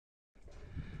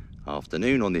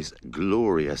afternoon on this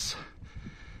glorious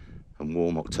and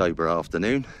warm October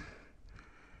afternoon.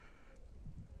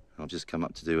 I've just come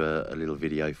up to do a little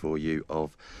video for you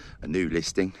of a new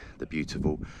listing, the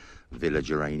beautiful Villa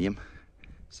Geranium.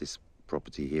 It's this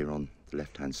property here on the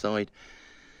left hand side.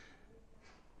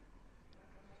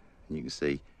 And you can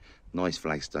see nice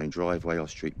flagstone driveway,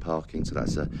 off-street parking, so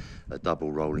that's a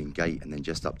double rolling gate, and then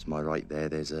just up to my right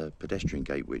there's a pedestrian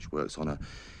gate which works on a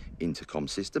intercom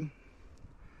system.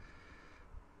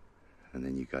 And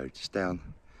then you go just down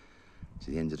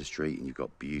to the end of the street and you've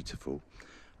got beautiful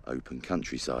open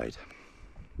countryside.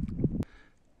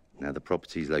 Now the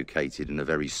property is located in a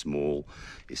very small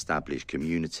established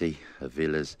community of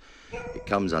villas. It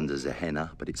comes under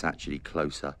ZURGENA, but it's actually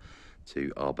closer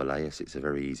to Arboleas. It's a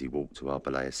very easy walk to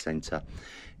Arboleas centre.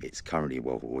 It's currently,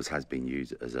 well, always has been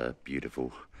used as a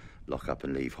beautiful lock up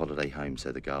and leave holiday home,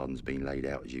 so the garden's been laid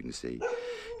out, as you can see,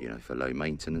 you know, for low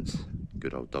maintenance.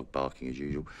 Good old dog barking as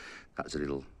usual. That's a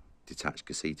little detached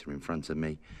casita in front of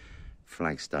me.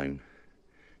 Flagstone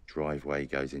driveway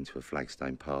goes into a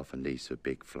flagstone path and leads to a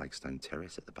big flagstone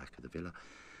terrace at the back of the villa.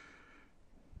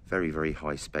 Very, very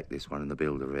high spec this one, and the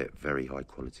builder of it, very high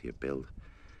quality of build.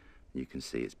 You can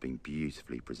see it's been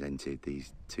beautifully presented.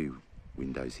 These two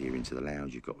windows here into the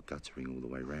lounge, you've got guttering all the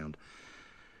way around.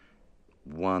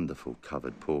 Wonderful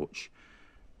covered porch,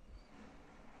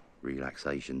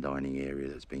 relaxation dining area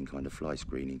that's been kind of fly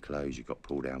screen enclosed. You've got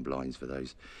pull down blinds for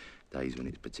those days when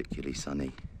it's particularly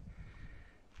sunny.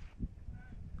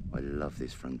 I love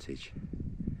this frontage.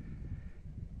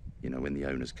 You know, when the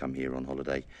owners come here on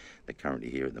holiday, they're currently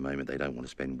here at the moment, they don't want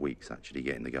to spend weeks actually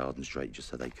getting the garden straight just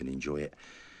so they can enjoy it.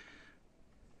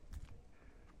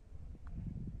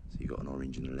 So you've got an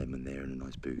orange and a lemon there and a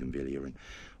nice bougainvillea, and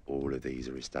all of these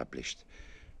are established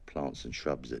plants and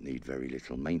shrubs that need very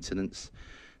little maintenance.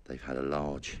 They've had a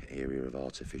large area of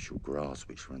artificial grass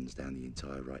which runs down the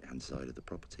entire right hand side of the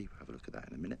property. We'll have a look at that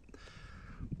in a minute.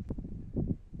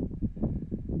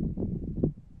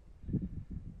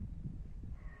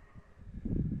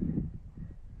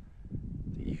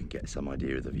 You can get some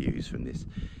idea of the views from this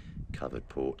covered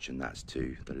porch, and that's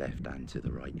to the left and to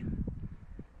the right.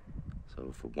 So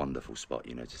it's a wonderful spot,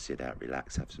 you know, to sit out,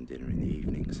 relax, have some dinner in the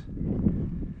evenings.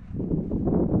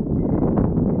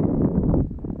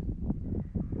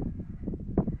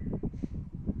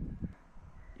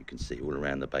 You can see all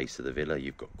around the base of the villa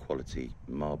you've got quality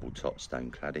marble top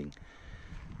stone cladding.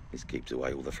 This keeps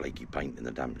away all the flaky paint and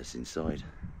the dampness inside.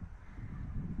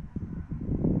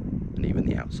 And even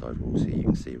the outside walls here you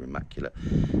can see are immaculate.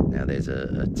 Now there's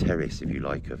a terrace, if you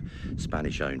like, of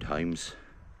Spanish owned homes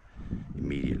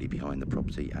immediately behind the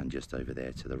property, and just over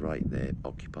there to the right, they're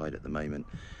occupied at the moment,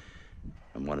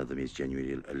 and one of them is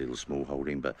genuinely a little small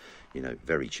holding, but you know,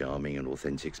 very charming and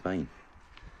authentic Spain.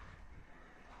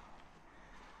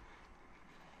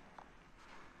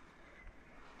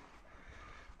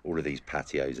 All of these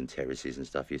patios and terraces and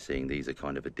stuff you're seeing, these are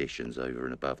kind of additions over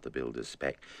and above the builder's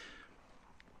spec,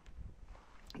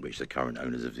 which the current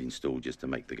owners have installed just to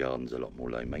make the gardens a lot more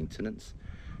low maintenance.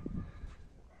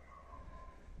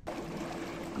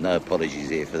 No apologies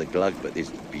here for the glug, but this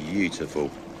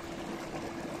beautiful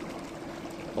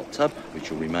hot tub which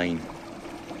will remain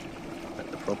at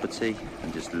the property,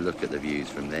 and just look at the views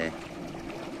from there.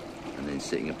 And then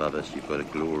sitting above us you've got a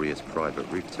glorious private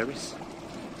roof terrace.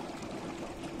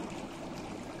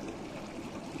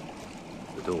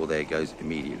 The door there goes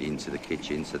immediately into the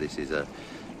kitchen, so this is a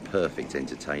perfect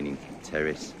entertaining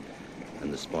terrace,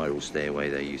 and the spiral stairway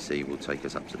there you see will take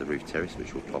us up to the roof terrace,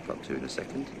 which we'll pop up to in a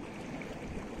second.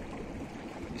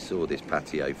 You saw this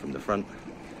patio from the front,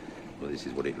 well, this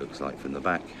is what it looks like from the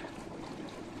back.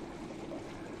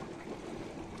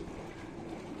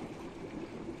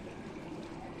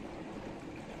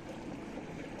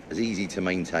 As easy to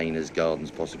maintain as gardens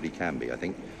possibly can be, I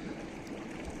think.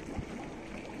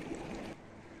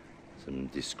 Some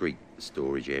discreet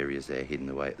storage areas there hidden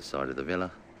away at the side of the villa.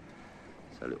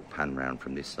 So a little pan round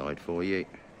from this side for you.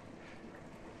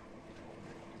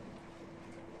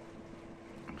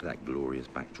 Look at that glorious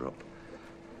backdrop.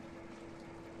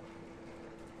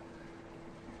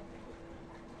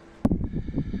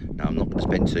 Now I'm not going to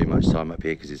spend too much time up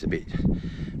here because it's a bit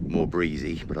more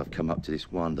breezy, but I've come up to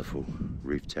this wonderful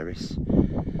roof terrace.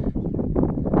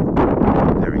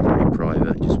 Very, very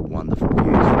private, just wonderful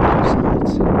views from both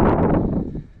sides.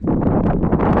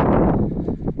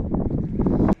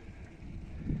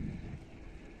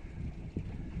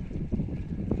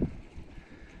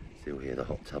 Still hear the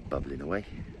hot tub bubbling away.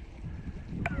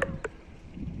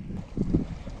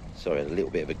 Sorry, I had a little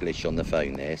bit of a glitch on the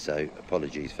phone there, so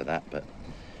apologies for that, but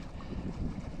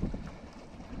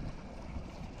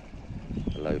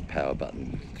a low power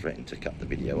button threatened to cut the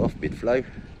video off mid-flow.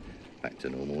 Back to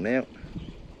normal now.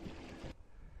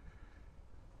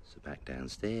 So back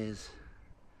downstairs.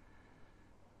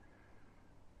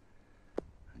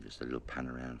 And just a little pan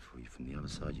around for you from the other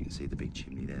side. You can see the big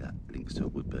chimney there. That links to a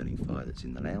wood-burning fire that's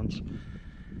in the lounge.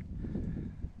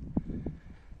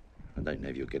 I don't know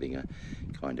if you're getting a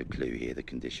kind of clue here. The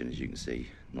condition, as you can see,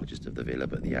 not just of the villa,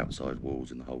 but the outside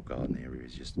walls and the whole garden area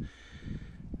is just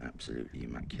absolutely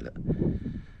immaculate.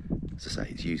 As I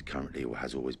say, it's used currently, or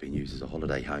has always been used, as a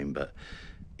holiday home, but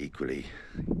equally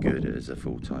good as a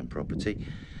full-time property.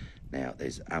 Now,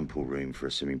 there's ample room for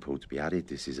a swimming pool to be added.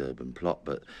 This is urban plot,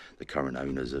 but the current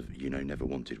owners have, never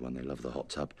wanted one. They love the hot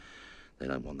tub. They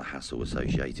don't want the hassle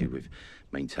associated with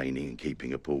maintaining and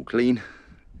keeping a pool clean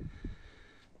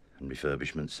and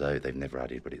refurbishment, so they've never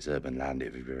added, but it's urban land.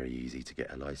 It'd be very easy to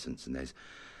get a license, and there's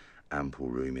ample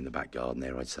room in the back garden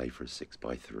there, I'd say, for a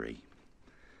 6x3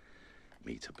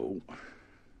 metre pool.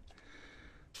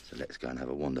 So let's go and have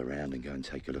a wander around and go and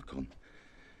take a look on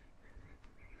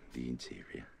the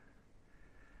interior.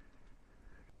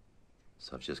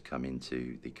 So I've just come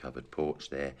into the covered porch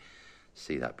there.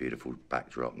 See that beautiful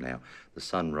backdrop now. The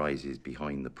sun rises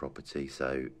behind the property,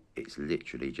 so it's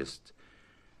literally just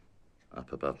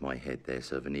up above my head there.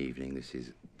 So of an evening, this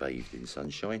is bathed in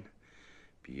sunshine.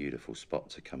 Beautiful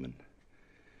spot to come and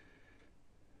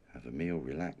have a meal,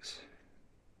 relax.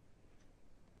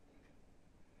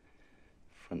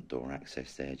 Front door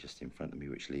access there just in front of me,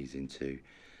 which leads into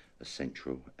a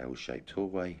central L-shaped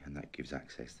hallway, and that gives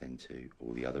access then to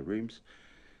all the other rooms.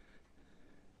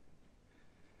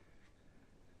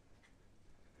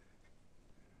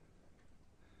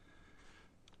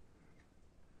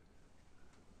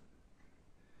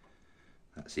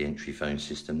 That's the entry phone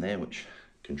system there, which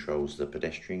controls the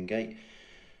pedestrian gate.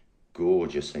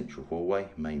 Gorgeous central hallway,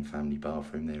 main family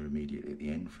bathroom there immediately at the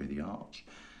end through the arch.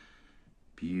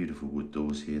 Beautiful wood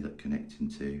doors here that connect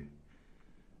into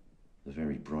the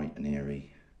very bright and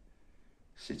airy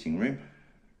sitting room.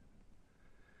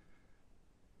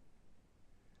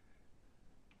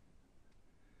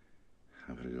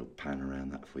 Have a little pan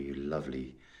around that for you.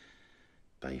 Lovely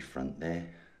bay front there,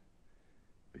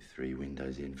 with 3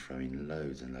 windows in, throwing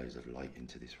loads and loads of light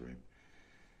into this room.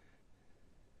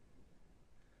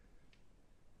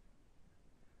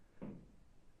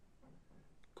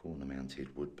 Corner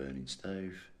mounted wood burning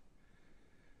stove.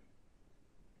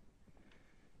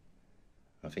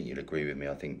 I think you'll agree with me.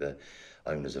 I think the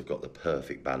owners have got the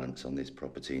perfect balance on this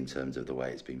property in terms of the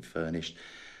way it's been furnished.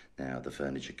 Now, the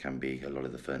furniture can be, a lot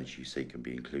of the furniture you see can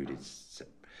be included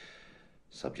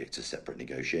subject to separate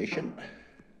negotiation.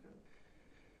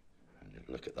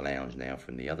 Look at the lounge now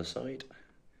from the other side.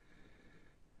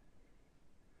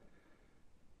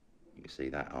 You can see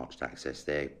that arched access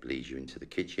there leads you into the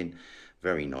kitchen.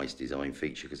 Very nice design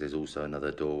feature, because there's also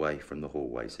another doorway from the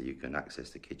hallway, so you can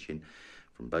access the kitchen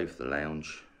from both the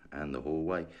lounge and the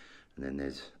hallway. And then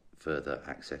there's further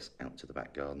access out to the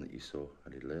back garden that you saw a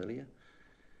little earlier.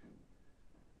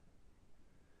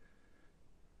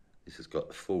 This has got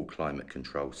a full climate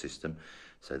control system,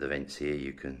 so the vents here,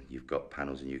 you've got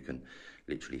panels, and you can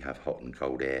literally have hot and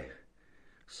cold air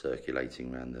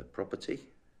circulating around the property.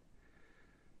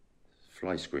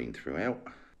 Fly screen throughout.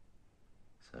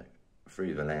 So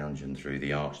through the lounge and through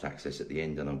the arched access at the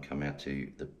end, and I'll come out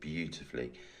to the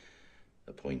beautifully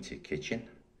appointed kitchen.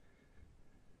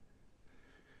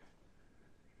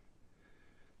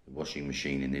 The washing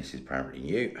machine in this is apparently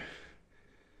new.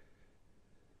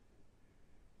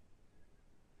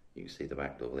 You can see the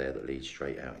back door there that leads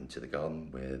straight out into the garden,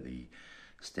 where the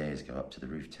stairs go up to the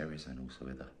roof terrace, and also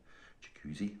where the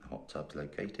jacuzzi, the hot tub's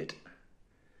located.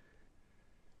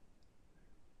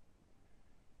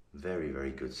 Very,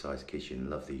 very good sized kitchen.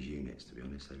 Love these units, to be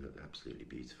honest. They look absolutely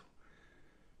beautiful.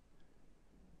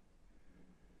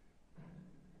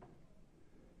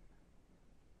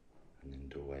 And then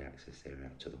doorway access there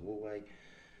out to the hallway.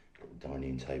 Little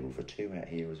dining table for 2 out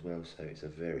here as well, so it's a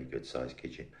very good sized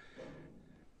kitchen.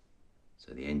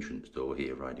 So the entrance door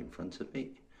here right in front of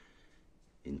me,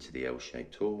 into the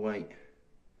L-shaped hallway.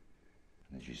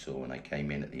 And as you saw when I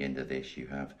came in at the end of this, you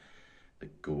have the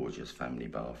gorgeous family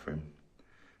bathroom.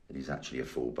 It is actually a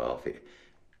full bath. It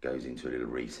goes into a little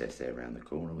recess there around the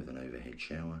corner with an overhead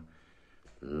shower.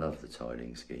 Love the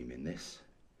tiling scheme in this.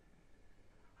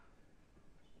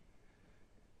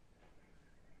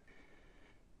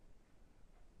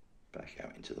 Back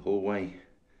out into the hallway.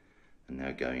 And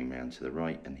now going round to the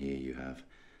right, and here you have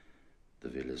the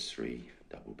villa's 3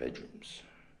 double bedrooms.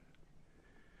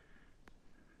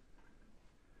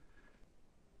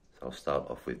 So I'll start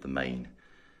off with the main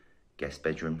guest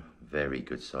bedroom. Very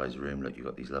good sized room. Look, you've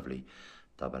got these lovely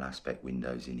Double aspect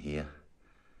windows in here.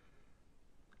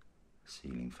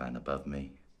 Ceiling fan above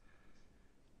me.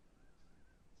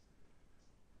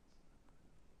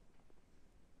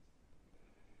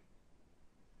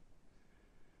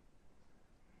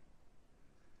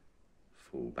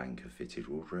 Full bank of fitted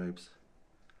wardrobes.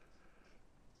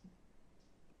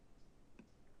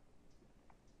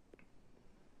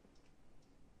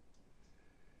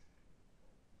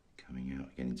 Coming out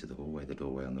again into the hallway, the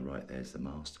doorway on the right, there's the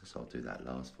master, so I'll do that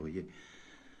last for you.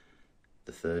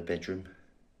 The third bedroom.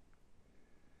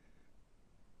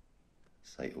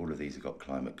 Say all of these have got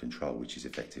climate control, which is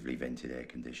effectively vented air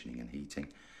conditioning and heating.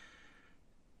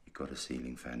 You've got a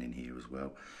ceiling fan in here as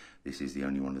well. This is the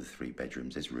only one of the 3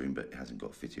 bedrooms. There's room, but it hasn't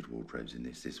got fitted wardrobes in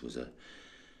this. This was a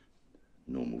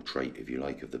normal trait, if you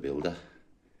like, of the builder.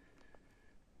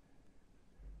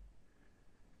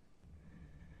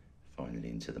 Finally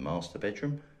into the master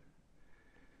bedroom,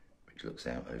 which looks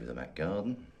out over the back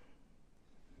garden.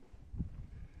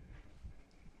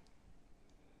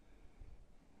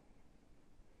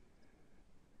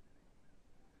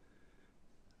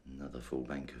 Another full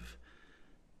bank of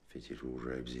fitted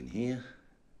wardrobes in here.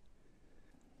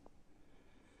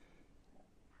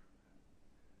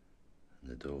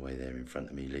 And the doorway there in front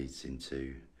of me leads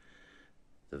into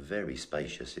the very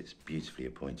spacious, it's beautifully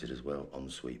appointed as well,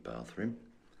 ensuite bathroom.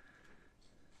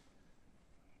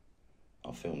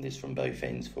 I'll film this from both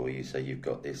ends for you, so you've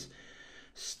got this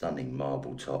stunning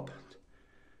marble top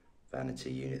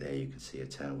vanity unit there. You can see a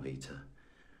towel heater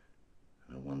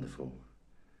and a wonderful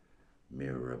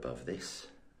mirror above this.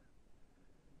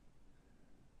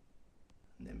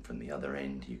 And then from the other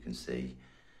end you can see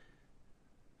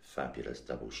fabulous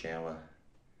double shower.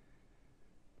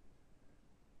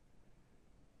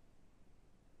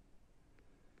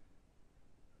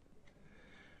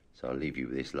 So I'll leave you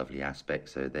with this lovely aspect.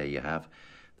 So there you have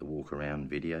the walk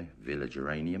around video, Villa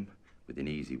Geranium, with an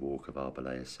easy walk of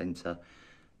Arboleas centre.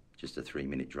 Just a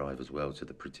 3-minute drive as well to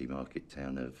the pretty market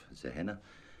town of Zurgena,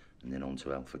 and then on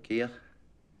to Alpha Kia.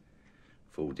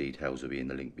 Full details will be in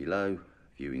the link below.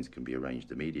 Viewings can be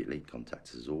arranged immediately. Contact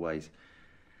us as always.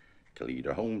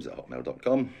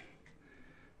 KhalidHomes@hotmail.com.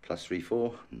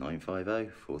 +34 950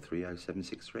 430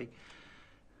 763.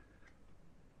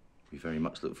 We very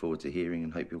much look forward to hearing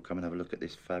and hope you'll come and have a look at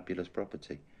this fabulous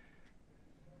property.